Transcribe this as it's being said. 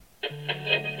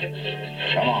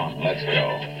Come on, let's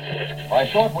go. By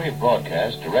shortwave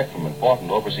broadcast direct from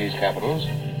important overseas capitals,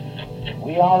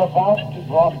 we are about to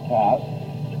broadcast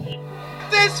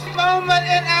this moment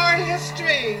in our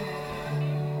history.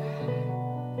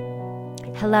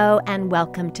 Hello and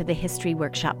welcome to the History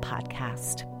Workshop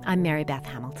podcast. I'm Mary Beth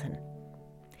Hamilton.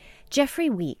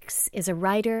 Jeffrey Weeks is a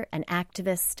writer, an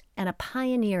activist, and a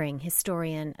pioneering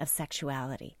historian of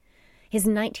sexuality. His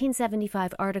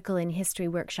 1975 article in History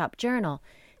Workshop Journal,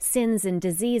 Sins and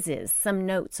Diseases, Some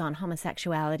Notes on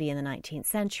Homosexuality in the 19th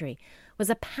Century, was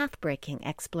a path-breaking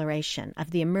exploration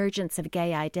of the emergence of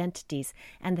gay identities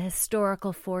and the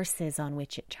historical forces on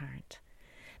which it turned.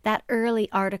 That early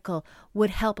article would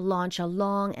help launch a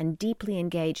long and deeply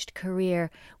engaged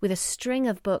career with a string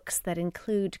of books that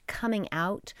include Coming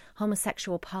Out,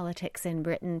 Homosexual Politics in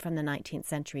Britain from the 19th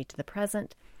Century to the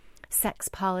Present, Sex,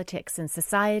 Politics and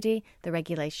Society, The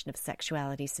Regulation of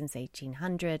Sexuality since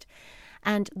 1800,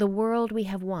 and The World We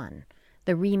Have Won,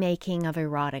 The Remaking of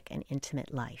Erotic and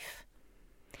Intimate Life.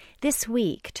 This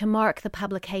week, to mark the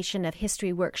publication of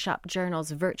History Workshop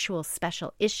Journal's virtual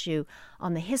special issue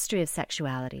on the history of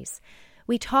sexualities,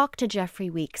 we talk to Jeffrey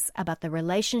Weeks about the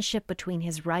relationship between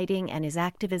his writing and his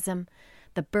activism,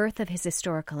 the birth of his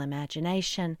historical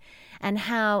imagination, and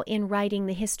how, in writing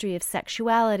the history of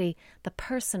sexuality, the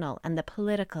personal and the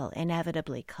political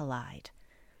inevitably collide.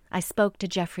 I spoke to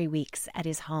Jeffrey Weeks at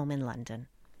his home in London.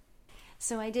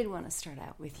 So I did want to start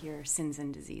out with your Sins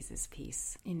and Diseases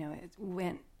piece. You know, it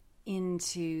went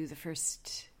into the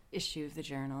first issue of the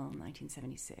journal in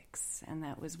 1976, and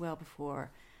that was well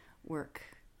before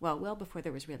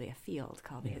there was really a field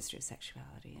called the History of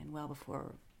Sexuality, and well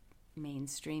before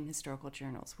mainstream historical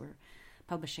journals were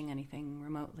publishing anything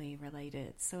remotely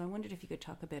related. So I wondered if you could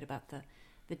talk a bit about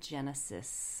the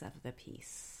genesis of the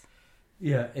piece.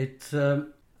 Yeah, it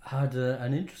had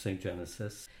an interesting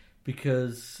genesis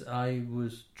because I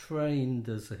was trained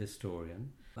as a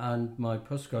historian, and my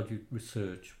postgraduate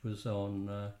research was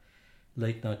on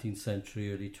late 19th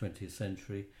century, early 20th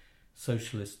century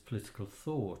socialist political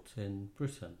thought in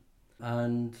Britain.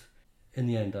 And in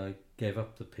the end, I gave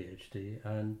up the PhD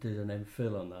and did an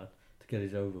MPhil on that to get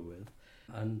it over with.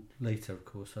 And later, of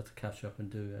course, had to catch up and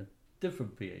do a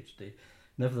different PhD.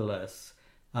 Nevertheless,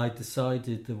 I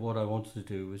decided that what I wanted to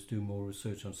do was do more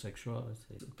research on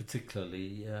sexuality,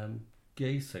 particularly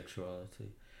gay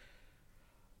sexuality,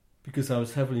 because I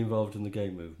was heavily involved in the gay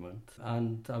movement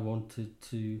and I wanted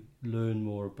to learn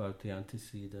more about the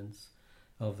antecedents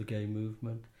of the gay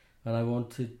movement, and I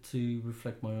wanted to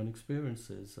reflect my own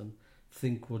experiences and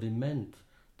think what it meant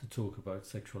to talk about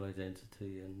sexual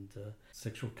identity and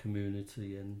sexual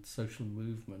community and social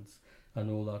movements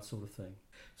and all that sort of thing.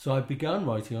 So I began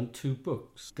writing on 2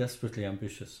 books, desperately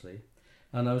ambitiously,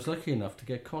 and I was lucky enough to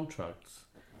get contracts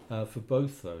for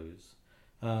both those.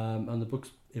 And the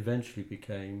books eventually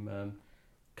became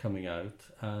Coming Out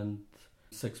and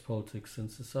Sex, Politics and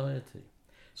Society.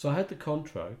 So I had the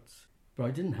contracts, but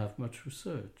I didn't have much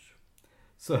research.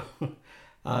 So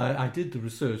I did the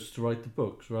research to write the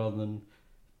books rather than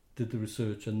did the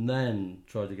research and then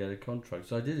try to get a contract.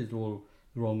 So I did it all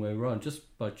the wrong way around,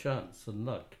 just by chance and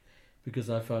luck, because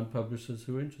I found publishers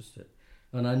who were interested.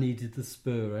 And I needed the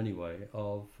spur anyway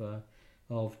of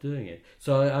doing it.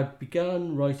 So I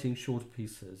began writing short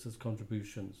pieces as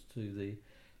contributions to the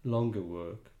longer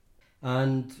work.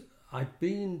 And I'd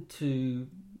been to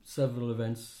several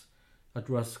events at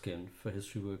Ruskin for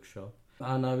History Workshop.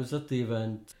 And I was at the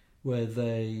event where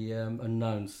they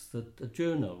announced that a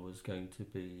journal was going to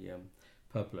be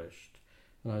published.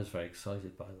 And I was very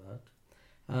excited by that.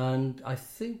 And I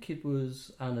think it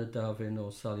was Anna Darwin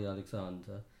or Sally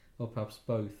Alexander, or perhaps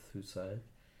both, who said,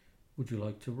 "Would you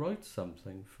like to write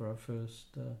something for our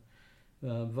first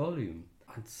volume?"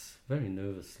 And very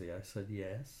nervously I said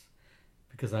yes,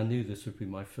 because I knew this would be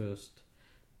my first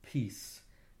piece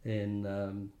in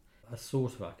a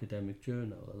sort of academic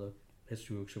journal, although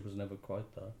History Workshop was never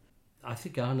quite that. I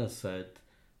think Anna said,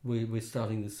 we're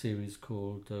starting this series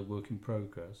called Work in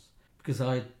Progress, because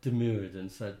I demurred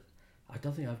and said, I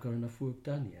don't think I've got enough work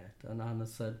done yet. And Anna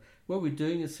said, well, we're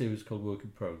doing a series called Work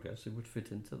in Progress, it would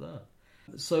fit into that.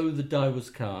 So the die was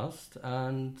cast,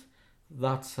 and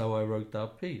that's how I wrote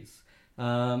that piece.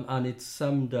 And it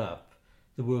summed up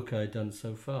the work I had done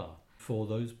so far for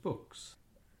those books.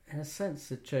 In a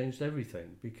sense, it changed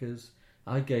everything, because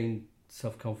I gained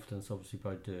self-confidence, obviously,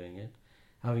 by doing it,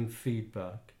 having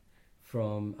feedback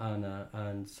from Anna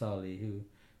and Sally, who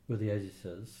were the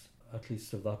editors, at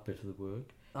least of that bit of the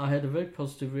work. I had a very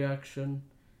positive reaction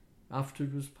after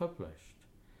it was published.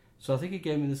 So I think it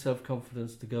gave me the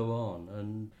self-confidence to go on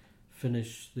and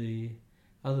finish the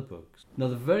other books. Now,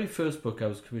 the very first book I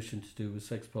was commissioned to do was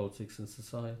Sex, Politics and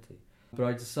Society, but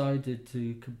I decided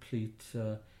to complete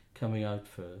Coming Out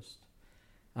first.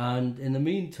 And in the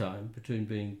meantime, between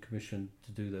being commissioned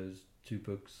to do those 2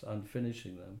 books and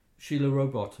finishing them, Sheila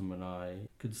Rowbottom and I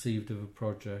conceived of a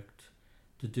project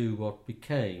to do what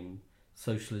became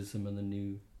Socialism and the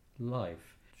New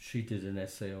Life. She did an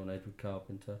essay on Edward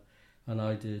Carpenter, and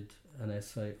I did an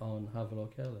essay on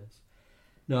Havelock Ellis.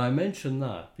 Now, I mention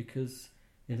that because,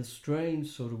 in a strange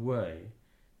sort of way,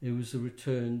 it was a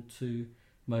return to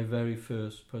my very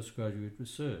first postgraduate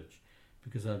research,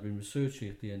 because I'd been researching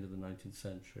at the end of the 19th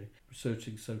century,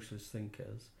 researching socialist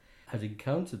thinkers, had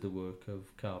encountered the work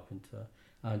of Carpenter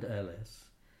and Ellis,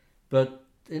 but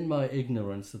in my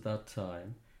ignorance at that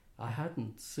time, I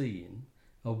hadn't seen,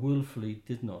 or willfully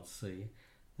did not see,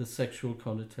 the sexual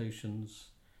connotations.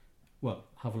 Well,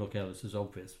 Havelock Ellis is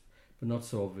obvious, but not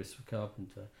so obvious for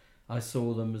Carpenter. I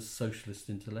saw them as socialist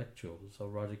intellectuals or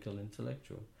radical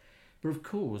intellectuals. But of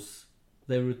course,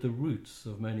 they were at the roots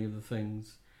of many of the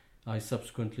things I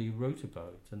subsequently wrote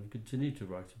about and continue to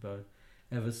write about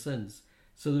ever since.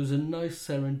 So there was a nice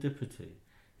serendipity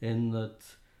in that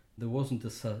there wasn't a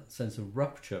sense of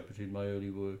rupture between my early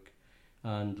work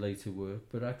and later work,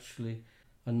 but actually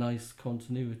a nice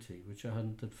continuity, which I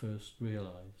hadn't at first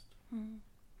realised.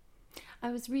 I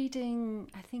was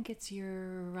reading, I think it's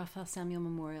your Raphael Samuel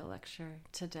Memorial Lecture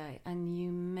today, and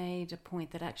you made a point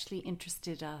that actually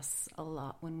interested us a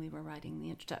lot when we were writing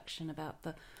the introduction about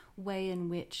the way in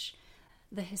which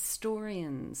the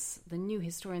historians, the new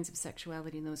historians of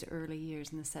sexuality in those early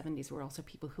years in the 70s, were also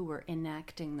people who were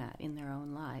enacting that in their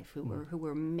own life, who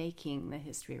were making the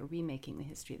history or remaking the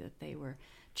history that they were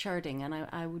charting. And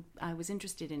I was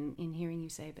interested in hearing you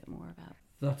say a bit more about.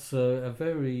 That's a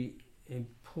very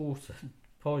important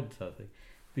point, I think,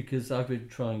 because I've been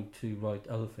trying to write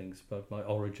other things about my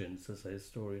origins as a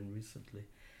historian recently,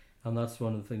 and that's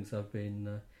one of the things I've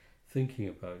been thinking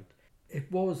about. It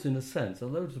was, in a sense,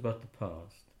 although it's about the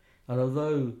past, and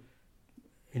although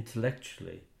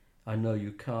intellectually I know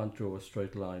you can't draw a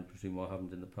straight line between what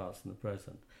happened in the past and the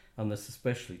present, and that's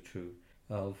especially true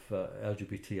of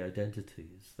LGBT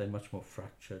identities. They're much more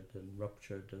fractured and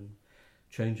ruptured and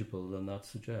changeable than that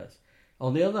suggests.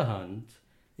 On the other hand,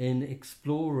 in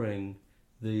exploring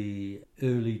the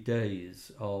early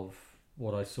days of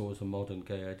what I saw as a modern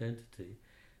gay identity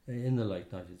in the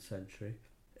late 19th century,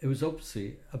 it was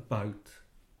obviously about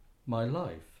my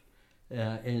life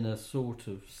in a sort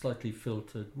of slightly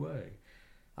filtered way.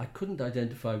 I couldn't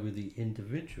identify with the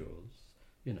individuals.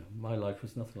 You know, my life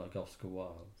was nothing like Oscar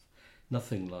Wilde's,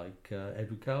 nothing like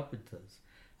Edward Carpenter's,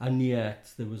 and yet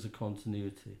there was a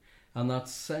continuity. And that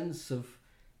sense of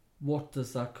what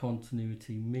does that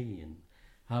continuity mean,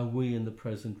 how we in the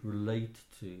present relate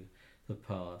to the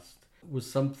past,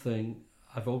 was something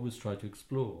I've always tried to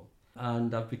explore.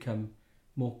 And I've become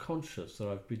more conscious that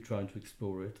I've been trying to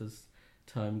explore it as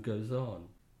time goes on,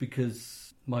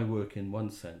 because my work in one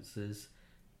sense is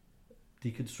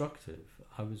deconstructive.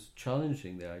 I was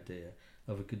challenging the idea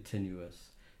of a continuous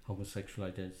homosexual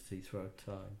identity throughout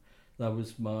time. That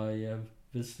was my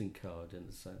visiting card, in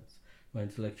a sense, my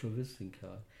intellectual visiting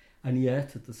card. And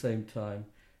yet, at the same time,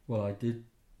 while I did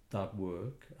that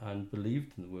work and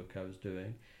believed in the work I was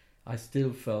doing, I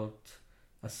still felt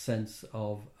a sense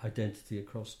of identity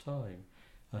across time,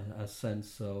 a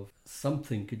sense of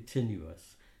something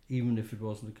continuous, even if it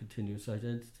wasn't a continuous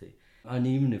identity, and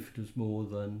even if it was more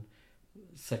than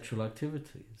sexual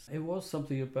activities. It was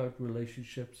something about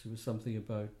relationships, it was something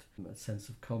about a sense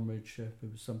of comradeship,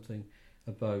 it was something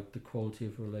about the quality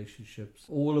of relationships,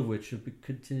 all of which have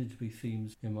continued to be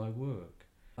themes in my work.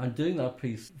 And doing that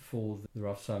piece for the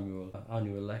Ralph Samuel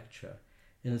annual lecture,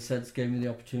 in a sense, gave me the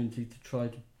opportunity to try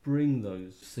to bring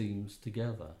those themes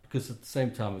together. Because at the same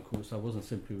time, of course, I wasn't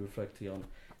simply reflecting on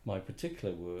my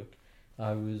particular work,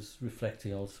 I was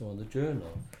reflecting also on the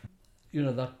journal. You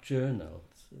know, that journal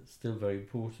is still very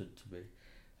important to me,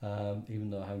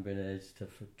 even though I haven't been an editor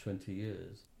for 20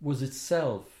 years, was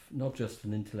itself not just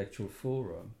an intellectual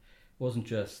forum, wasn't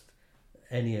just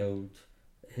any old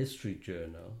history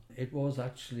journal, it was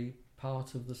actually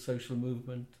part of the social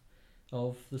movement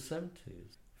of the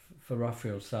 70s. For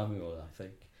Raphael Samuel, I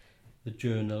think, the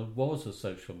journal was a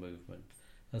social movement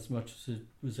as much as it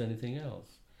was anything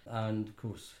else. And of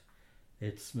course,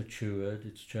 it's matured,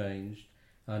 it's changed,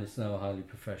 and it's now highly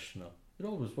professional. It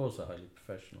always was a highly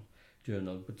professional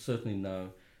journal, but certainly now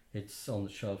it's on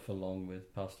the shelf along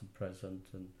with Past and Present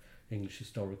and English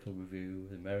Historical Review,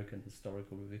 American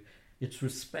Historical Review. It's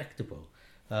respectable,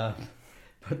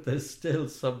 but there's still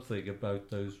something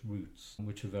about those roots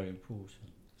which are very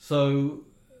important. So,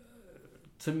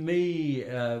 to me,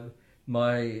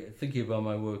 My thinking about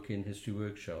my work in History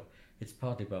Workshop, it's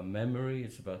partly about memory,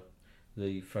 it's about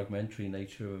the fragmentary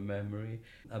nature of memory,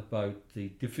 about the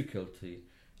difficulty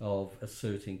of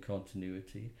asserting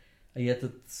continuity, and yet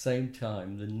at the same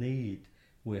time the need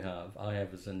I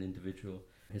have as an individual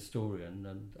historian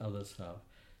and others have,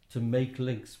 to make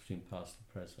links between past and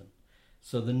present.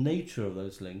 So the nature of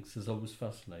those links has always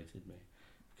fascinated me,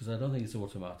 because I don't think it's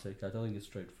automatic, I don't think it's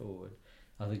straightforward,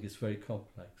 I think it's very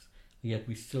complex, and yet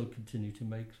we still continue to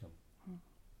make them.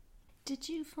 Did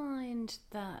you find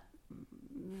that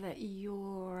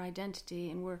your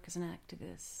identity and work as an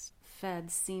activist fed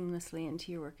seamlessly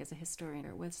into your work as a historian,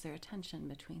 or was there a tension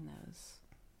between those?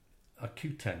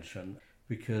 Acute tension,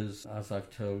 because as I've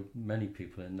told many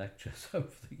people in lectures over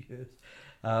the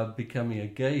years, becoming a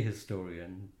gay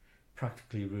historian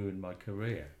practically ruined my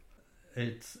career.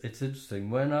 It's interesting.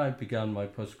 When I began my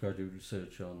postgraduate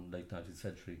research on late 19th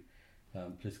century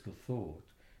political thought,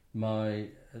 my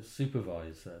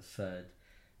supervisor said,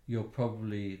 "You're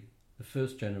probably the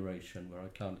first generation where I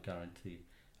can't guarantee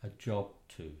a job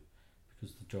to,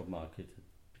 because the job market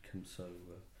had become so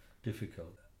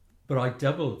difficult." But I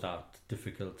doubled that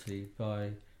difficulty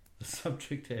by the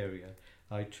subject area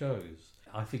I chose.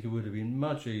 I think it would have been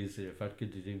much easier if I'd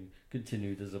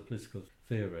continued as a political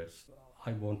theorist.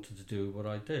 I wanted to do what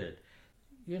I did.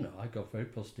 I got very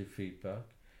positive feedback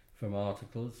from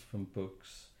articles, from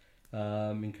books,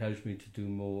 encouraged me to do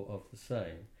more of the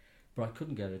same. But I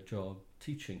couldn't get a job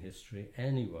teaching history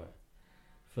anywhere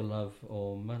for love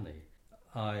or money.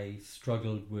 I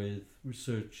struggled with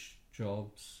research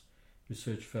jobs,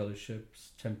 research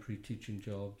fellowships, temporary teaching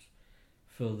jobs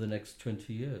for the next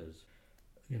 20 years.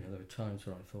 There were times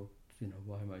where I thought,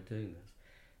 why am I doing this?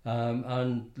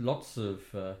 And lots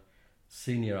of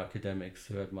senior academics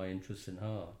who had my interest at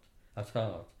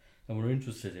heart and were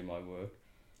interested in my work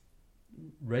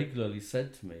regularly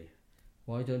said to me,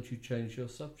 "Why don't you change your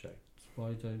subjects?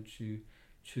 Why don't you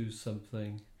choose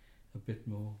something a bit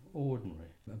more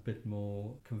ordinary, a bit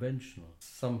more conventional?"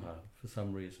 Somehow, for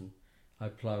some reason, I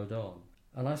ploughed on.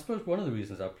 And I suppose one of the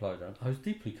reasons I ploughed on, I was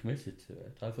deeply committed to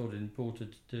it. I thought it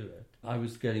important to do it. I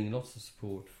was getting lots of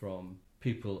support from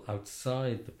people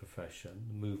outside the profession,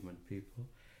 the movement people,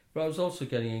 but I was also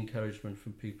getting encouragement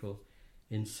from people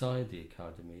inside the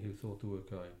academy who thought the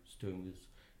work I was doing was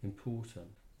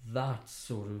important. That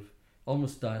sort of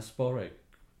almost diasporic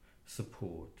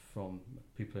support from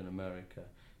people in America,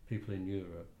 people in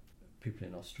Europe, people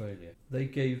in Australia, they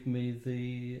gave me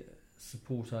the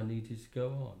support I needed to go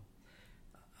on.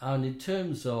 And in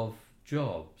terms of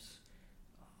jobs,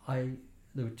 there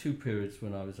were 2 periods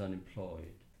when I was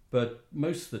unemployed, but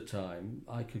most of the time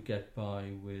I could get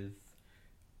by with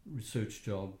research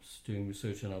jobs, doing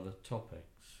research on other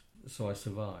topics, so I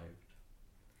survived.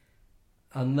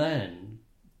 And then,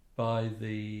 by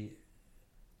the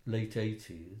late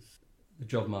 80s, the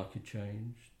job market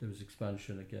changed, there was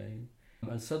expansion again,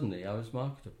 and suddenly I was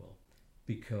marketable,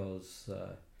 because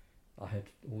I had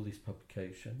all these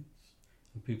publications,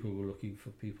 and people were looking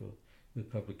for people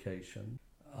with publication.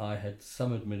 I had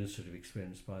some administrative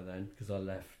experience by then, because I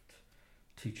left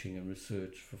teaching and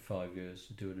research for 5 years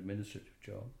to do an administrative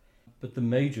job. But the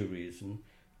major reason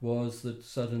was that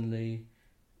suddenly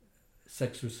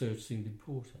sex research seemed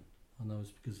important, and that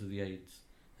was because of the AIDS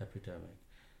epidemic.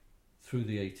 Through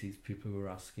the 80s, people were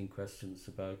asking questions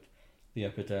about the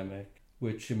epidemic,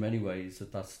 which in many ways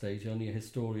at that stage only a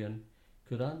historian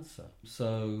could answer.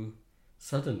 So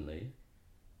suddenly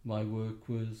my work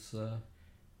was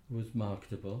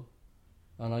marketable,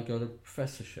 and I got a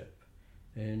professorship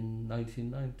in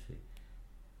 1990,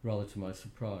 rather to my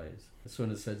surprise. So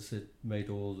in a sense it made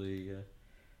all the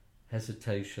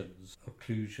hesitations,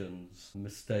 occlusions,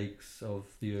 mistakes of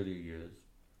the earlier years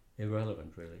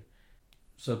irrelevant, really.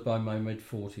 So by my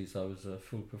mid-40s I was a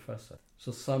full professor.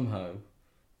 So somehow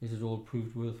it had all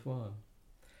proved worthwhile.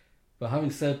 But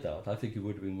having said that, I think it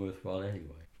would have been worthwhile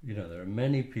anyway. There are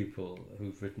many people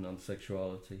who've written on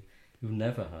sexuality who've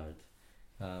never had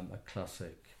a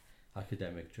classic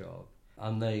academic job.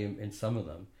 And they, in some of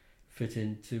them, fit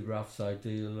into Raf's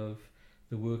ideal of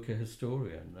the worker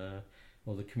historian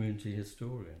or the community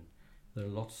historian. There are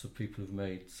lots of people who've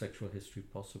made sexual history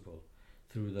possible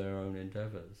through their own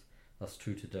endeavours. That's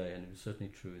true today, and it was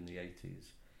certainly true in the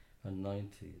 80s and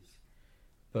 90s.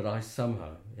 But I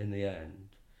somehow, in the end,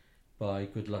 by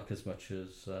good luck as much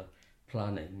as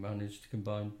planning, managed to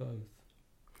combine both.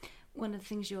 One of the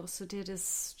things you also did is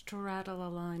straddle a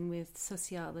line with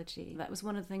sociology. That was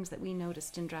one of the things that we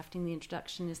noticed in drafting the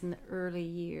introduction, is in the early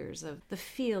years of the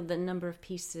field, the number of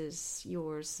pieces,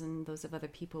 yours and those of other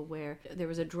people, where there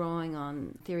was a drawing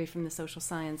on theory from the social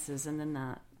sciences, and then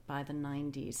that by the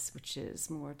 90s, which is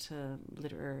more to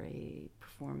literary,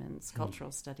 performance, cultural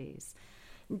studies.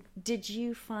 Did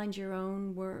you find your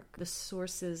own work, the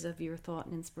sources of your thought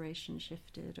and inspiration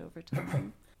shifted over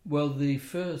time? Well, the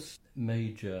first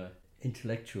major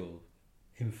intellectual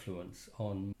influence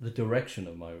on the direction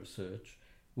of my research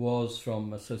was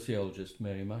from a sociologist,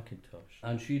 Mary McIntosh.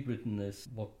 And she'd written this,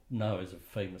 what now is a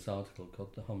famous article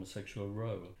called The Homosexual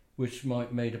Role, which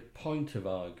made a point of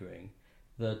arguing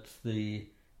that the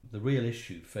real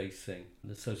issue facing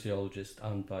the sociologist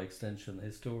and by extension the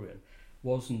historian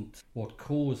wasn't what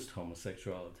caused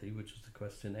homosexuality, which was the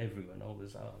question everyone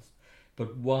always asked,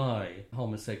 but why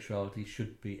homosexuality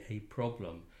should be a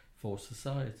problem for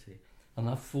society. And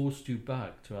that forced you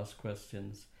back to ask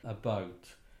questions about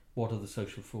what are the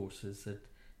social forces that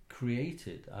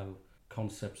created our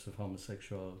concepts of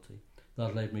homosexuality.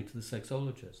 That led me to the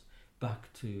sexologists,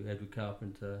 back to Edward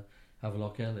Carpenter,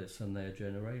 Havelock Ellis and their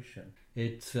generation.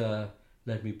 It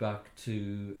led me back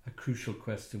to a crucial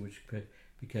question which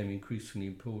became increasingly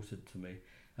important to me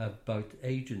about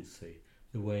agency,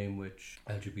 the way in which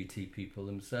LGBT people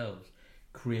themselves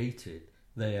created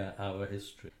our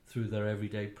history through their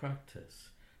everyday practice.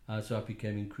 So I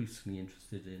became increasingly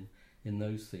interested in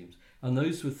those themes. And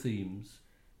those were themes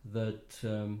that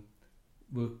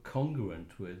were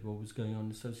congruent with what was going on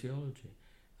in sociology.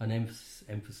 An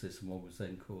emphasis on what was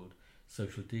then called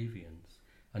social deviance,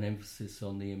 an emphasis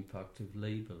on the impact of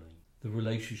labelling, the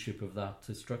relationship of that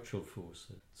to structural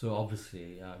forces. So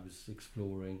obviously I was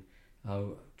exploring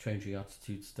how changing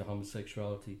attitudes to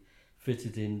homosexuality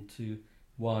fitted into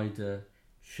wider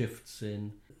shifts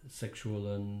in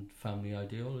sexual and family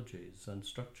ideologies and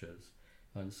structures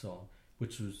and so on,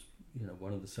 which was,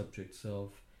 one of the subjects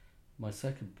of my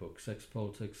second book, Sex,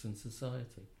 Politics and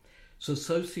Society. So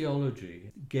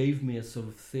sociology gave me a sort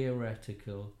of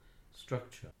theoretical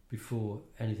structure before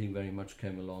anything very much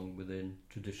came along within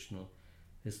traditional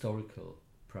historical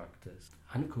practice.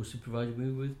 And of course it provided me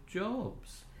with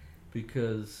jobs,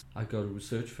 because I got a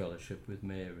research fellowship with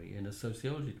Mary in a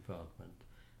sociology department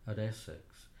at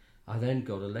Essex. I then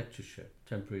got a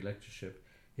temporary lectureship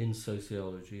in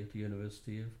sociology at the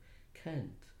University of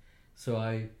Kent. So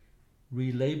I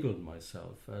relabelled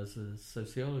myself as a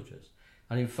sociologist.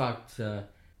 And in fact,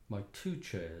 my two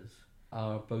chairs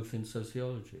are both in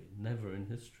sociology, never in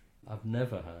history. I've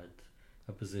never had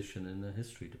a position in the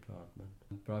history department,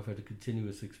 but I've had a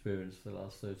continuous experience for the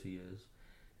last 30 years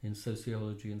in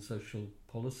sociology and social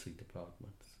policy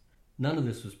departments. None of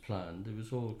this was planned, it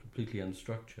was all completely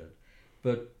unstructured,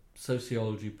 but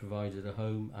sociology provided a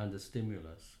home and a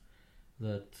stimulus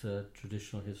that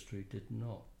traditional history did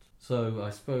not. So I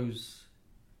suppose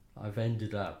I've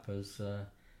ended up as a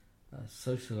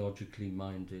sociologically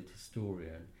minded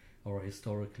historian or a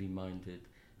historically minded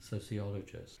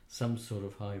sociologist, some sort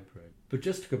of hybrid. But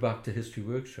just to go back to History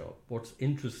Workshop, what's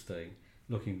interesting,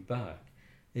 looking back,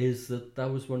 is that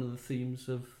was one of the themes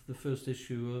of the first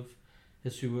issue of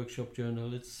History Workshop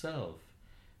Journal itself,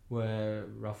 where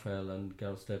Raphael and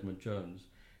Gareth Stedman Jones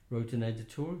wrote an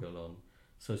editorial on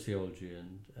sociology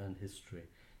and history.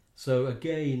 So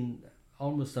again,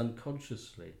 almost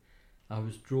unconsciously, I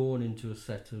was drawn into a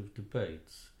set of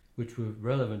debates which were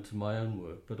relevant to my own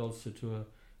work, but also to a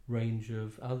range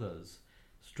of others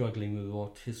struggling with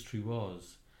what history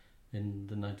was in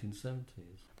the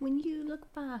 1970s. When you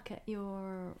look back at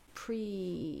your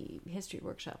pre-history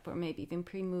workshop, or maybe even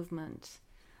pre-movement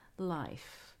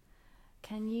life,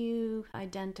 can you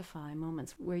identify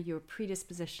moments where your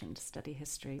predisposition to study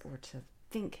history or to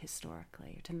think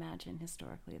historically or to imagine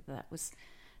historically that was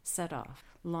set off,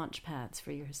 launch pads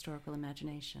for your historical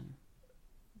imagination?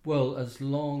 Well, as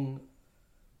long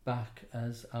back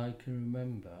as I can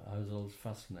remember, I was always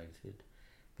fascinated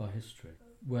by history.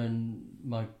 When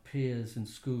my peers in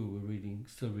school were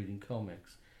still reading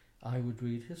comics, I would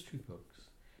read history books.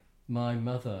 My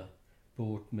mother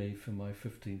bought me for my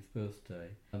 15th birthday,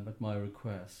 at my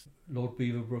request, Lord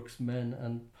Beaverbrook's Men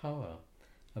and Power,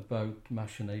 about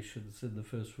machinations in the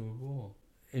First World War.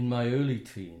 In my early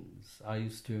teens, I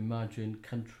used to imagine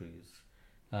countries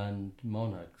and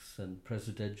monarchs and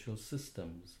presidential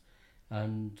systems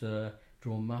and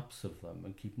draw maps of them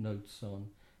and keep notes on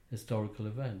historical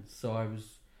events. So I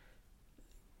was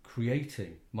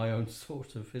creating my own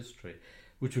sort of history,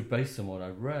 which were based on what I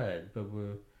read, but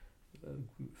were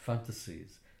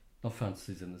fantasies. Not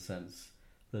fantasies in the sense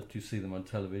that you see them on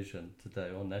television today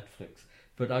or Netflix,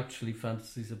 but actually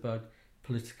fantasies about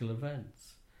political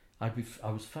events. I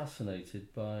was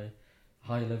fascinated by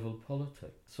high-level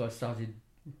politics. So I started,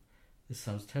 this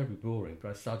sounds terribly boring,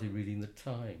 but I started reading the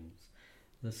Times,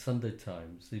 the Sunday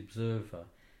Times, the Observer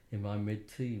in my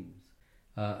mid-teens.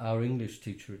 Our English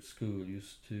teacher at school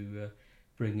used to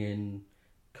bring in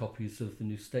copies of the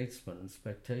New Statesman and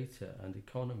Spectator and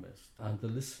Economist and The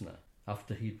Listener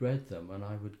after he'd read them, and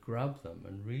I would grab them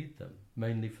and read them,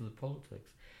 mainly for the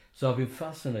politics. So I've been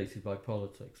fascinated by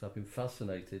politics, I've been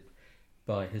fascinated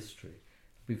by history,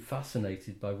 I've been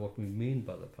fascinated by what we mean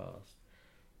by the past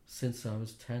since I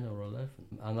was 10 or 11,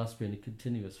 and that's been a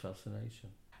continuous fascination.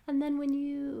 And then when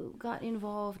you got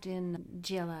involved in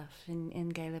GLF, in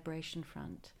Gay Liberation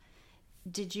Front,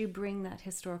 did you bring that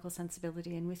historical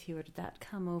sensibility in with you, or did that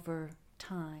come over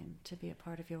time to be a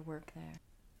part of your work there?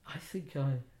 I think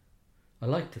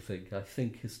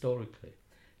historically.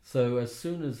 So as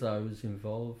soon as I was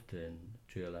involved in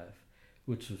GLF,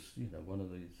 which was, one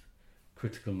of these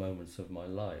critical moments of my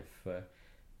life, where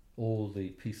all the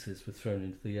pieces were thrown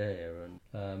into the air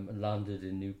and landed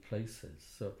in new places.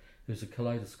 So it was a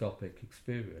kaleidoscopic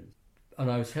experience. And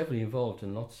I was heavily involved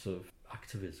in lots of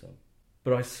activism.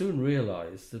 But I soon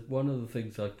realised that one of the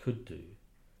things I could do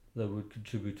that would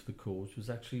contribute to the cause was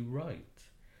actually write.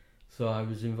 So I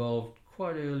was involved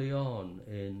quite early on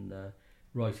in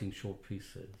writing short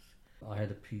pieces. I had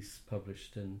a piece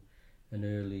published in an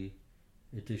early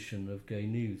edition of Gay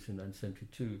News in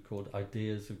 1972 called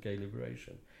Ideas of Gay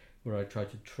Liberation, where I tried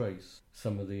to trace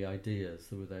some of the ideas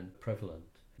that were then prevalent.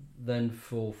 Then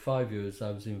for 5 years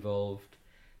I was involved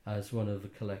as one of the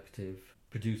collective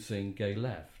producing Gay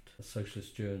Left, a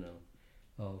socialist journal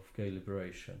of gay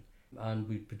liberation. And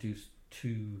we produced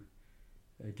 2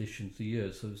 editions a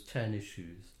year, so there was 10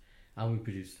 issues, and we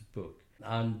produced a book.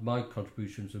 And my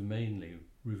contributions were mainly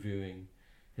reviewing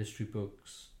history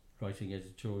books, writing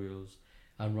editorials,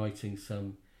 and writing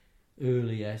some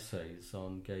early essays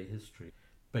on gay history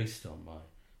based on my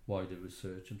wider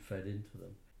research and fed into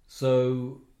them.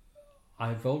 So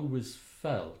I've always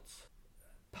felt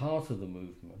part of the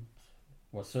movement,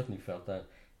 well, certainly felt that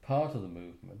part of the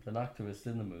movement, an activist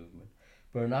in the movement,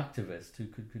 but an activist who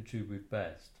could contribute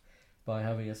best by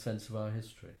having a sense of our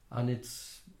history. And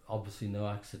it's obviously no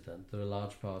accident that a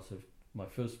large part of my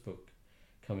first book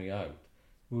coming out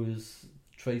was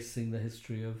tracing the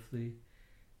history of the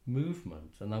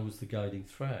movement, and that was the guiding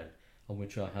thread on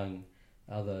which I hung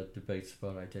other debates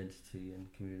about identity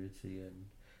and community and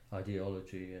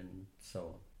ideology and so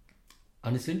on.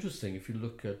 And it's interesting, if you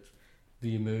look at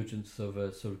the emergence of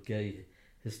a sort of gay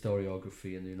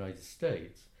historiography in the United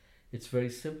States, it's very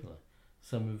similar.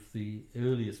 Some of the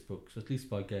earliest books, at least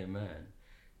by gay men,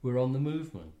 were on the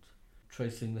movement,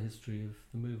 tracing the history of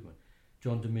the movement.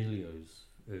 John D'Amelio's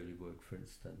early work, for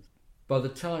instance. By the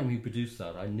time he produced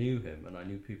that, I knew him, and I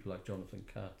knew people like Jonathan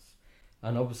Katz.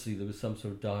 And obviously there was some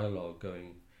sort of dialogue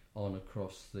going on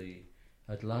across the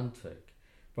Atlantic.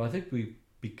 But I think we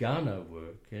began our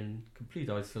work in complete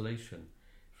isolation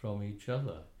from each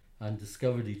other and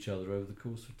discovered each other over the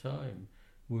course of time,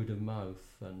 word of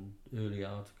mouth and early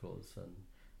articles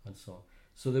and so on.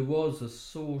 So there was a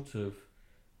sort of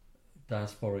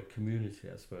diasporic community,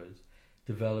 I suppose,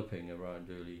 developing around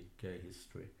early gay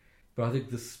history. But I think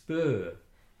the spur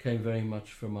came very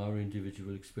much from our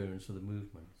individual experience of the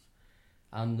movements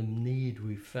and the need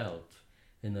we felt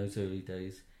in those early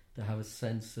days to have a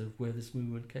sense of where this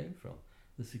movement came from,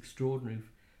 this extraordinary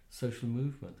social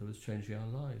movement that was changing our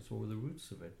lives. What were the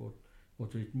roots of it?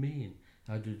 What did it mean?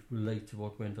 How did it relate to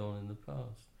what went on in the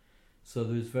past? So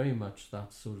there was very much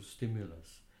that sort of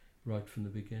stimulus right from the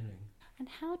beginning. And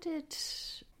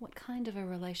what kind of a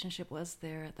relationship was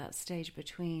there at that stage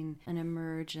between an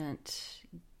emergent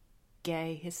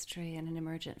gay history and an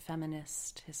emergent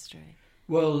feminist history?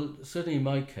 Well, certainly in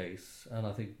my case, and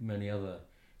I think many other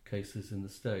cases in the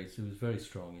States, it was very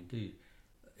strong indeed.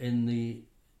 In the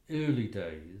early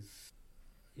days,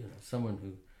 someone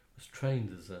who was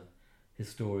trained as a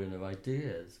historian of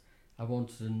ideas, I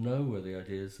wanted to know where the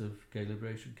ideas of gay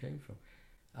liberation came from.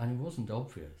 And it wasn't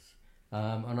obvious.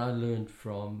 And I learned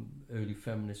from early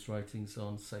feminist writings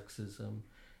on sexism,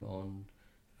 on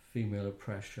female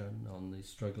oppression, on the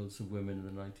struggles of women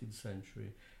in the 19th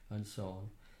century, and so on.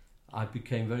 I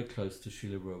became very close to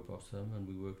Sheila Rowbottom, and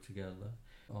we worked together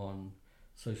on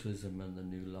socialism and the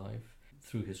new life.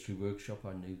 Through History Workshop,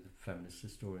 I knew the feminist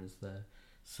historians there,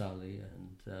 Sally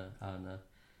and Anna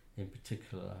in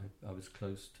particular, I was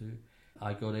close to.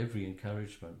 I got every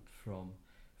encouragement from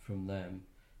them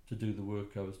to do the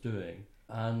work I was doing,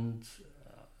 and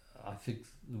I think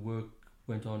the work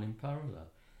went on in parallel.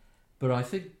 But I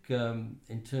think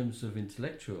in terms of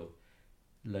intellectual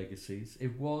legacies,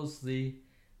 it was the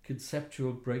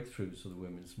conceptual breakthroughs of the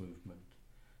women's movement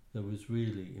that was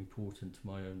really important to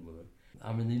my own work.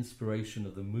 I mean, the inspiration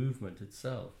of the movement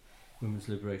itself, women's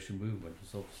liberation movement,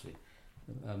 was obviously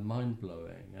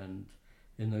mind-blowing, and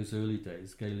in those early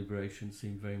days, gay liberation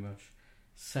seemed very much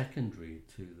secondary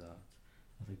to that.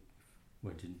 I think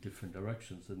went in different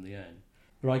directions in the end.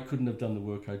 But I couldn't have done the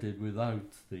work I did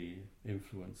without the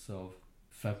influence of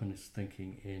feminist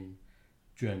thinking in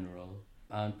general,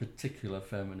 and particular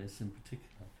feminists in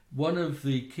particular. One of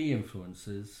the key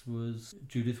influences was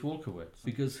Judith Wolkowitz,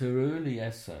 because her early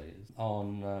essays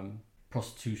on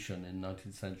prostitution in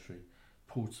 19th century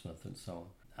Portsmouth and so on,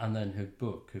 and then her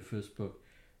first book,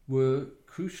 were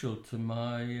crucial to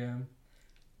my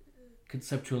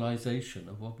conceptualization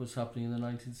of what was happening in the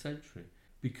 19th century,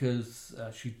 because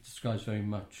she describes very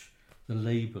much the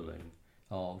labelling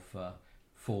of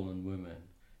fallen women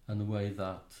and the way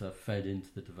that fed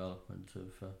into the development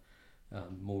of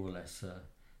more or less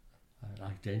an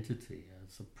identity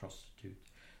as a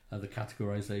prostitute, the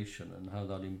categorization and how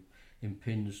that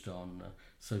impinged on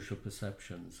social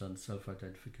perceptions and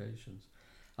self-identifications.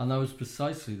 And that was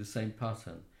precisely the same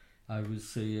pattern I was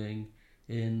seeing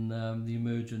in the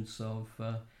emergence of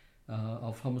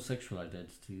homosexual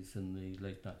identities in the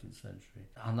late 19th century.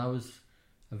 And that was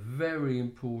a very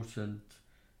important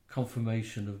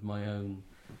confirmation of my own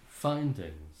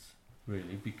findings,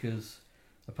 really, because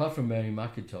apart from Mary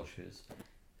McIntosh's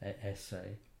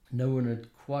essay, no one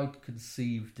had quite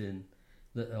conceived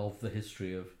of the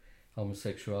history of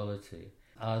homosexuality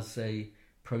as a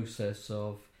process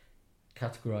of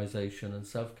categorization and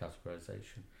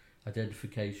self-categorization,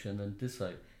 identification and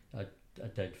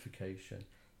disidentification,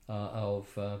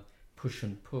 of push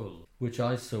and pull, which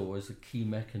I saw as a key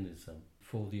mechanism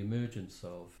for the emergence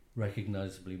of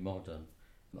recognisably modern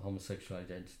homosexual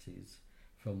identities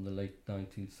from the late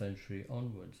 19th century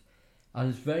onwards. And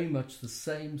it's very much the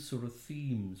same sort of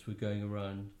themes were going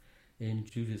around in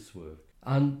Judith's work.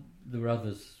 And there were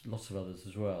others, lots of others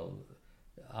as well.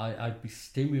 I'd be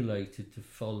stimulated to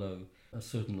follow a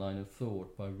certain line of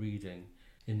thought by reading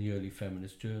in the early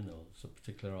feminist journals a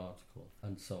particular article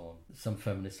and so on. Some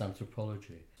feminist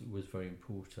anthropology was very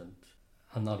important.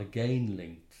 And that again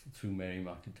linked through Mary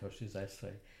McIntosh's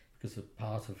essay, because a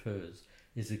part of hers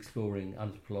is exploring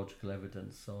anthropological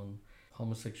evidence on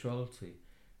homosexuality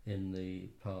in the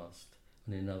past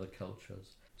and in other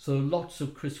cultures. So lots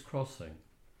of crisscrossing.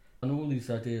 And all these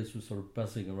ideas were sort of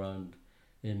buzzing around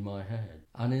in my head.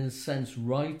 And in a sense,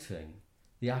 writing,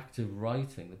 the act of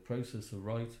writing, the process of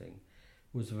writing,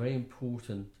 was a very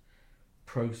important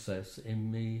process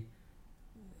in me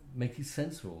making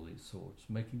sense of all these thoughts,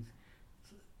 making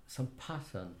some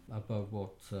pattern about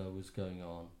what was going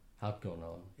on, had gone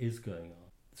on, is going on.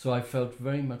 So I felt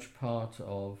very much part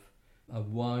of a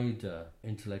wider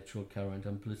intellectual current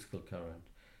and political current,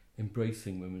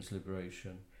 embracing women's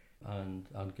liberation and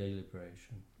gay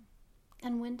liberation.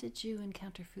 And when did you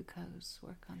encounter Foucault's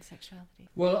work on sexuality?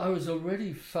 Well, I was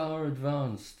already far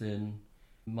advanced in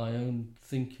my own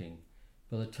thinking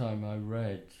by the time I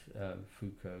read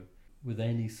Foucault with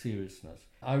any seriousness.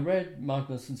 I read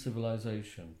Madness and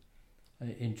Civilization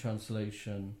in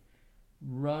translation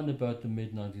round about the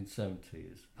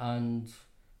mid-1970s, and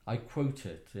I quote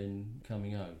it in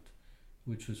Coming Out,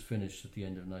 which was finished at the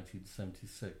end of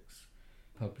 1976,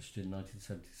 published in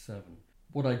 1977.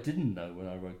 What I didn't know when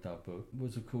I wrote that book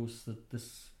was, of course, that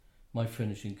my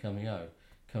finishing Coming Out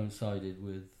coincided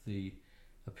with the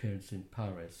appearance in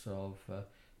Paris of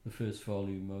the first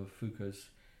volume of Foucault's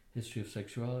History of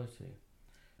Sexuality.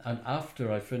 And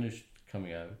after I finished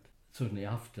Coming Out, certainly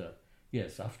after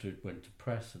it went to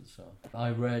press and so on,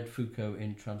 I read Foucault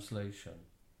in translation,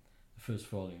 the first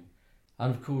volume.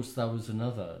 And of course that was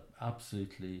another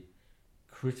absolutely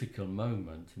critical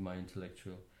moment in my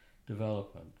intellectual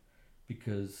development,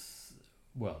 because,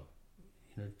 well,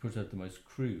 to put it the most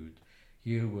crude,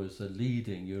 here was a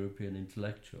leading European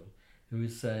intellectual who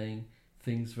was saying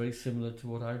things very similar to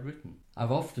what I'd written.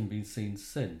 I've often been seen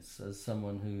since as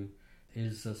someone who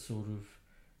is a sort of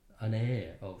an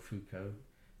heir of Foucault.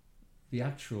 The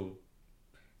actual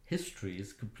history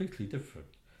is completely different.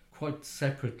 Quite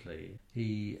separately,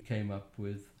 he came up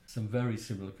with some very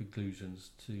similar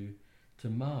conclusions to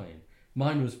mine.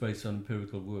 Mine was based on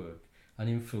empirical work and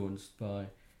influenced by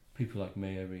people like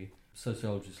Mary,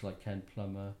 sociologists like Ken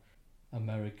Plummer,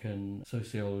 American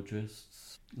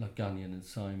sociologists like Gagnon and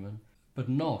Simon, but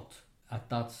not at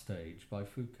that stage by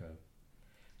Foucault.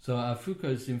 So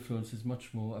Foucault's influence is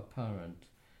much more apparent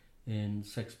in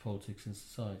Sex, Politics and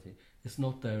Society. It's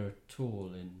not there at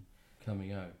all in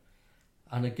Coming Out.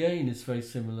 And again, it's very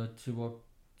similar to what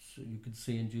you could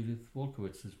see in Judith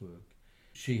Wolkowitz's work.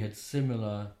 She had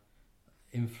similar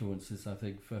influences, I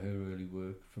think, for her early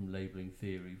work, from labelling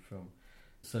theory, from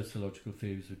sociological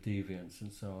theories of deviance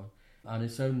and so on. And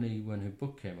it's only when her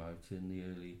book came out in the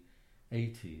early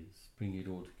 80s, bringing it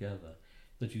all together,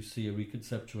 that you see a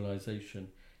reconceptualization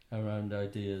around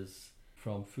ideas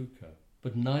from Foucault.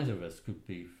 But neither of us could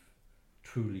be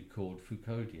truly called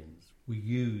Foucauldians. We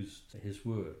used his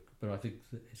work, but I think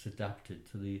that it's adapted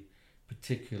to the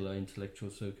particular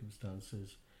intellectual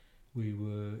circumstances we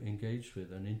were engaged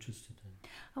with and interested in.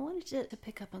 I wanted to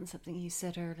pick up on something you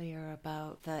said earlier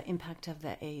about the impact of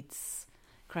the AIDS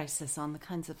crisis on the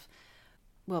kinds of,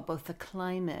 well, both the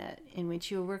climate in which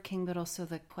you were working, but also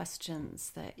the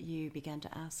questions that you began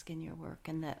to ask in your work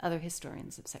and that other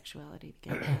historians of sexuality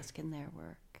began to ask in their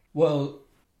work. Well,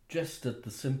 just at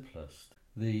the simplest,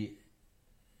 the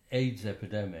AIDS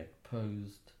epidemic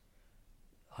posed,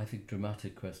 I think,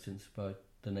 dramatic questions about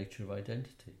the nature of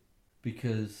identity.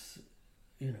 Because,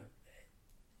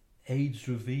 AIDS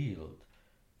revealed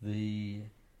the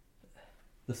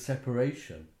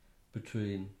separation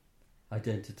between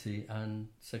identity and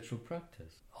sexual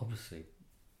practice. Obviously,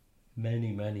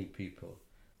 many people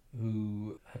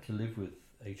who had to live with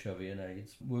HIV and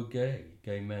AIDS were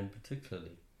gay men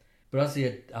particularly. But as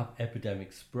the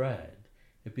epidemic spread,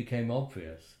 it became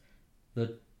obvious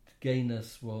that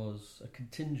gayness was a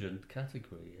contingent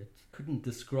category. It couldn't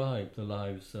describe the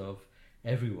lives of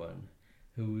everyone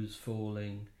who was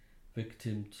falling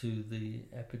victim to the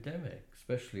epidemic,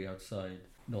 especially outside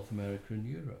North America and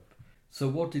Europe. So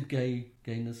what did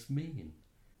gayness mean?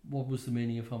 What was the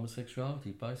meaning of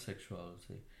homosexuality,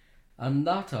 bisexuality? And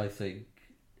that, I think,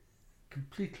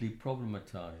 completely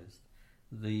problematized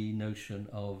the notion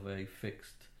of a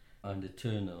fixed and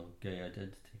eternal gay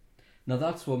identity. Now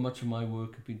that's what much of my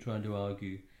work had been trying to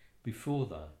argue before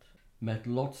that. Met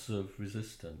lots of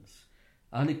resistance,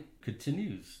 and it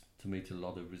continues to meet a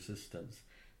lot of resistance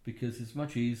because it's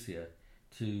much easier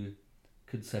to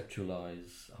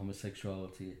conceptualize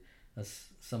homosexuality as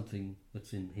something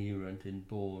that's inherent,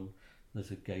 inborn.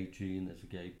 There's a gay gene, there's a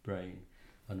gay brain,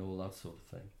 and all that sort of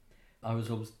thing. I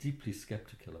was always deeply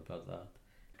sceptical about that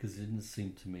because it didn't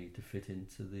seem to me to fit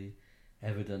into the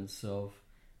evidence of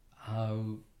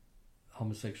how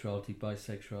homosexuality,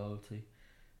 bisexuality,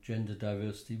 gender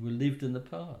diversity were lived in the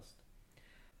past.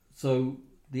 So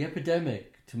the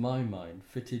epidemic, to my mind,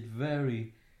 fitted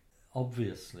very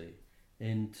obviously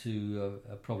into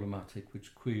a problematic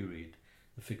which queried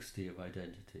the fixity of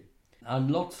identity. And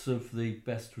lots of the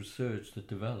best research that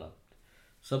developed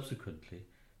subsequently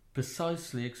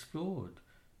precisely explored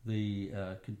the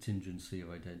contingency of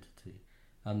identity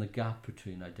and the gap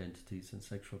between identities and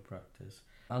sexual practice.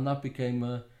 And that became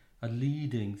a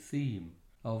leading theme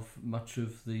of much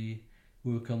of the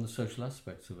work on the social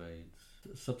aspects of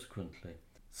AIDS subsequently.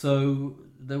 So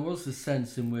there was a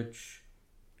sense in which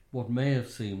what may have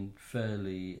seemed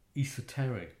fairly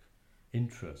esoteric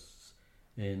interests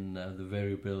in the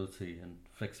variability and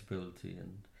flexibility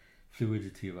and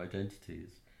fluidity of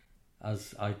identities,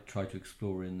 as I tried to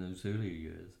explore in those earlier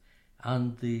years,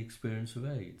 and the experience of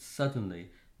AIDS. Suddenly,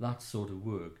 that sort of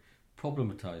work,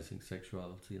 problematizing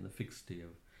sexuality and the fixity of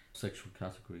sexual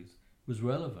categories, was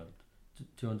relevant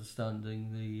to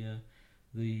understanding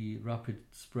the rapid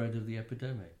spread of the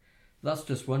epidemic. That's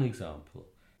just one example.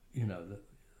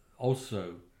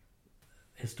 Also,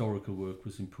 historical work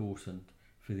was important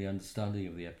for the understanding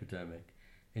of the epidemic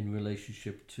in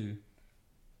relationship to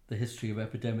the history of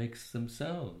epidemics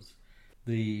themselves,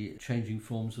 the changing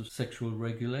forms of sexual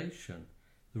regulation,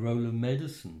 the role of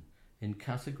medicine in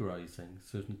categorizing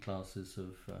certain classes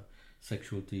of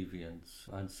sexual deviance,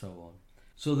 and so on.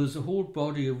 So there's a whole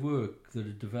body of work that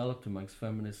had developed amongst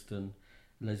feminist and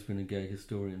lesbian and gay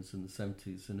historians in the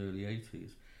 70s and early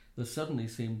 80s that suddenly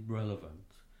seemed relevant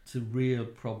to real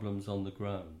problems on the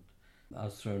ground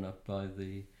as thrown up by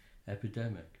the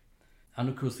epidemic. And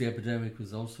of course the epidemic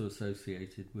was also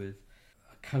associated with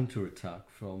a counterattack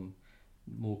from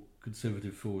more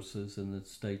conservative forces in the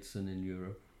States and in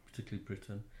Europe, particularly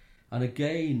Britain. And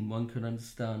again, one can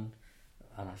understand,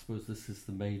 and I suppose this is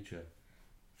the major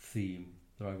theme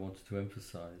that I wanted to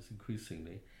emphasise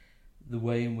increasingly, the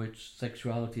way in which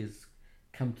sexuality has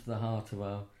come to the heart of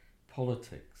our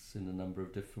politics in a number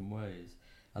of different ways,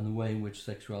 and the way in which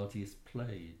sexuality is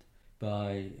played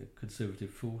by conservative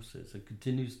forces and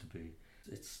continues to be.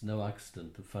 It's no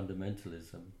accident that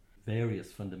fundamentalism,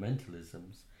 various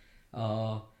fundamentalisms,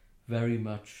 are very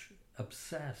much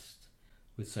obsessed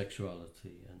with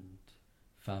sexuality and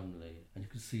family. And you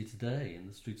can see today in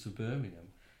the streets of Birmingham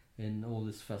in all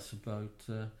this fuss about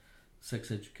sex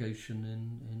education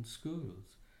in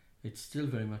schools. It's still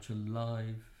very much a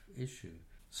live issue.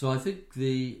 So I think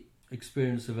the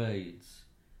experience of AIDS,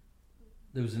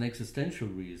 there was an existential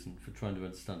reason for trying to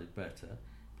understand it better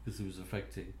because it was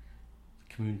affecting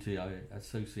the community I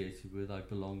associated with, I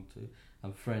belonged to,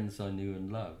 and friends I knew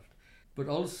and loved. But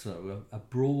also a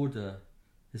broader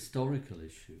historical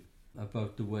issue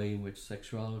about the way in which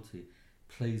sexuality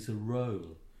plays a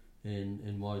role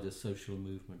in wider social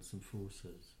movements and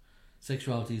forces.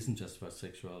 Sexuality isn't just about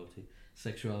sexuality.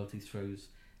 Sexuality throws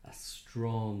a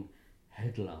strong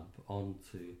headlamp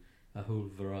onto a whole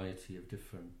variety of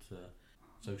different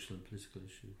social and political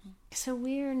issues. So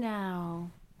we're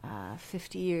now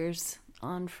 50 years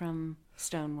on from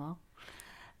Stonewall.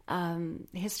 The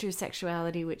history of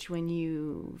sexuality, which when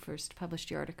you first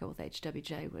published your article with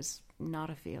HWJ was not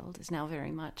a field, is now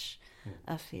very much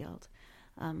a field,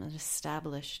 an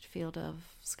established field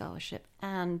of scholarship.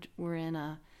 And we're in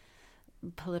a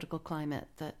political climate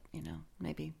that,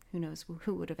 maybe who knows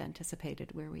who would have anticipated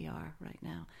where we are right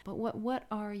now. But what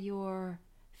are your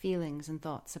feelings and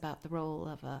thoughts about the role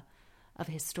of a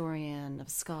historian, of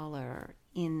a scholar,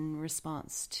 in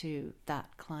response to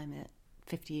that climate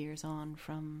 50 years on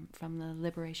from the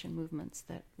liberation movements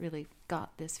that really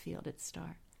got this field its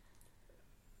start?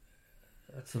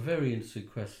 That's a very interesting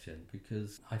question,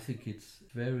 because I think it's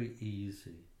very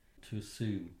easy to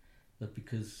assume that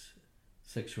because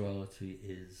sexuality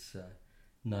is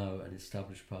now an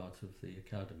established part of the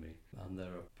academy, and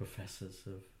there are professors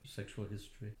of sexual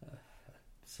history,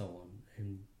 so on,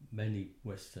 in many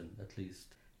Western, at least,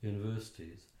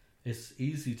 universities, it's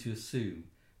easy to assume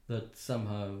that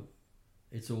somehow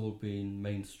it's all been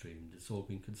mainstreamed, it's all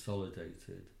been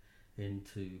consolidated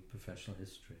into professional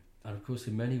history. And of course,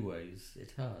 in many ways,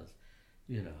 it has.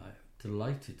 I'm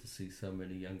delighted to see so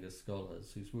many younger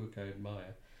scholars whose work I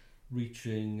admire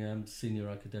reaching senior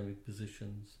academic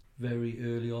positions very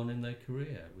early on in their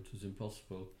career, which was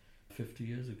impossible 50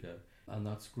 years ago. And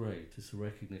that's great. It's a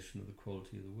recognition of the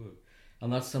quality of the work.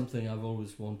 And that's something I've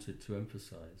always wanted to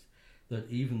emphasise, that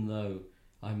even though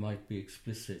I might be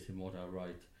explicit in what I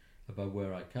write about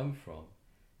where I come from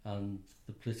and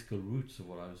the political roots of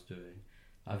what I was doing,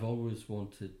 I've always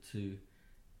wanted to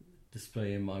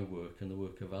display in my work and the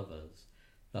work of others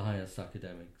the highest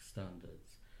academic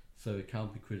standards. So it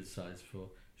can't be criticised for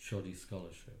shoddy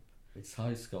scholarship. It's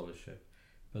high scholarship,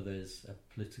 but there's a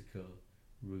political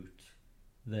root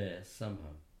there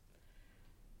somehow.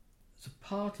 So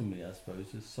part of me, I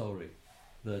suppose, is sorry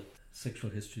that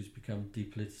sexual history has become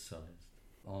depoliticised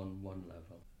on one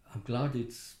level. I'm glad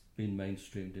it's been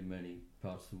mainstreamed in many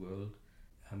parts of the world.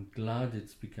 I'm glad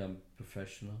it's become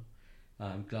professional.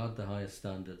 I'm glad the higher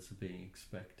standards are being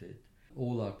expected.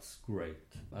 All that's great,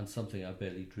 and something I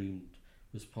barely dreamed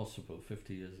was possible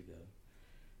 50 years ago.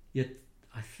 Yet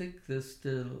I think there's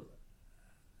still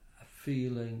a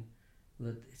feeling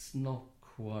that it's not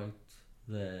quite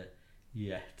there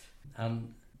yet.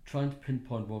 And trying to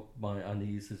pinpoint what my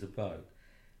unease is about,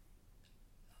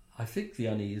 I think the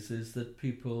unease is that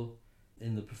people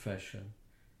in the profession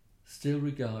still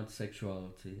regard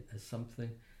sexuality as something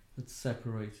that's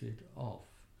separated off.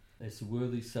 It's a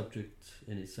worthy subject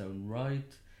in its own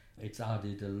right. It's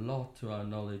added a lot to our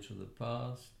knowledge of the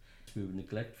past. We were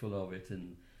neglectful of it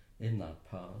in that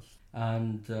past.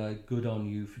 And good on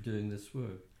you for doing this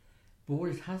work. But what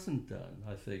it hasn't done,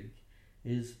 I think,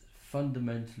 is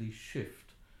fundamentally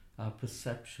shift our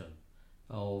perception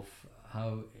of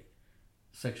how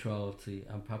sexuality,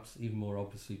 and perhaps even more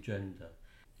obviously gender,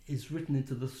 is written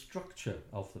into the structure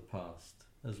of the past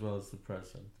as well as the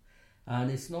present.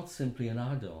 And it's not simply an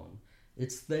add-on,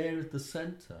 it's there at the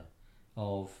centre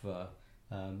of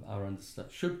our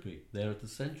understanding, should be there at the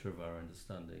centre of our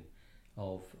understanding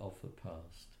of the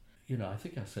past. I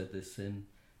think I said this in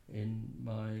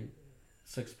my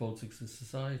Sex, Politics and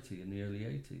Society in the early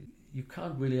 80s. You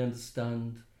can't really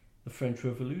understand the French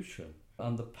Revolution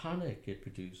and the panic it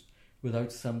produced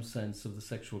without some sense of the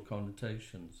sexual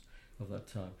connotations of that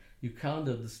time. You can't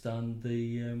understand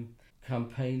the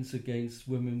campaigns against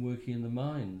women working in the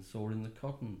mines or in the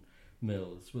cotton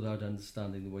mills without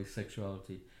understanding the way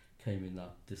sexuality came in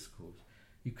that discourse.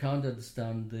 You can't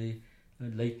understand the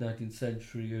late 19th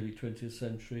century, early 20th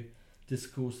century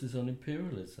discourses on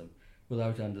imperialism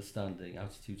without understanding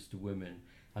attitudes to women,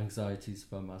 anxieties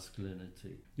about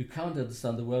masculinity. You can't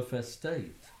understand the welfare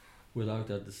state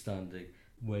without understanding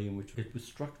the way in which it was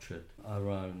structured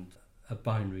around a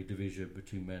binary division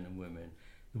between men and women,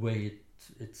 the way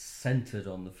it's centred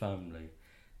on the family,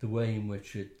 the way in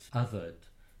which it othered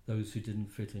those who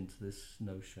didn't fit into this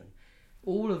notion.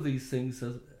 All of these things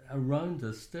are around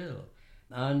us still.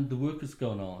 And the work has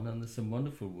gone on, and there's some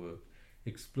wonderful work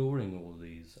exploring all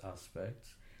these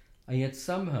aspects. And yet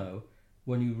somehow,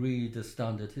 when you read a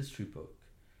standard history book,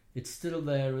 it's still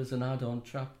there as an add-on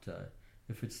chapter,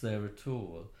 if it's there at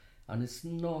all. And it's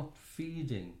not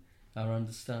feeding our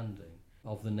understanding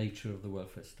of the nature of the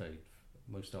welfare state,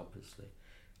 most obviously,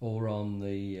 or on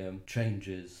the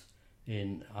changes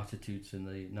in attitudes in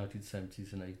the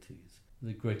 1970s and 80s,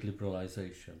 the great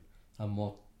liberalisation and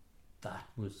what that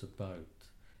was about,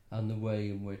 and the way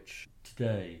in which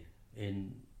today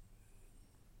in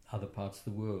other parts of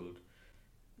the world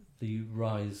the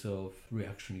rise of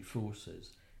reactionary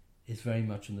forces is very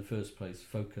much in the first place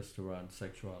focused around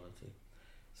sexuality.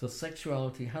 So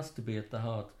sexuality has to be at the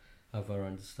heart of our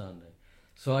understanding.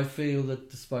 So I feel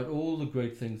that despite all the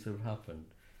great things that have happened,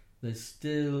 there's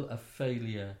still a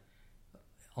failure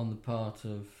on the part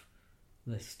of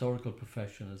the historical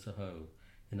profession as a whole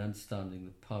in understanding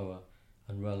the power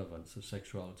and relevance of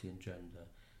sexuality and gender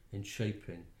in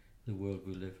shaping the world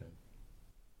we live in.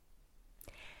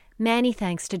 Many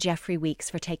thanks to Geoffrey Weeks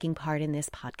for taking part in this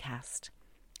podcast.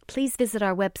 Please visit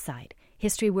our website,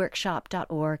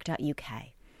 historyworkshop.org.uk.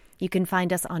 You can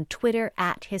find us on Twitter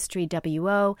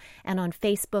 @HistoryWO and on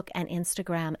Facebook and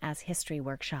Instagram as History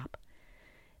Workshop.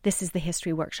 This is the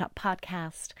History Workshop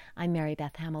podcast. I'm Mary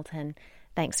Beth Hamilton.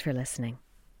 Thanks for listening.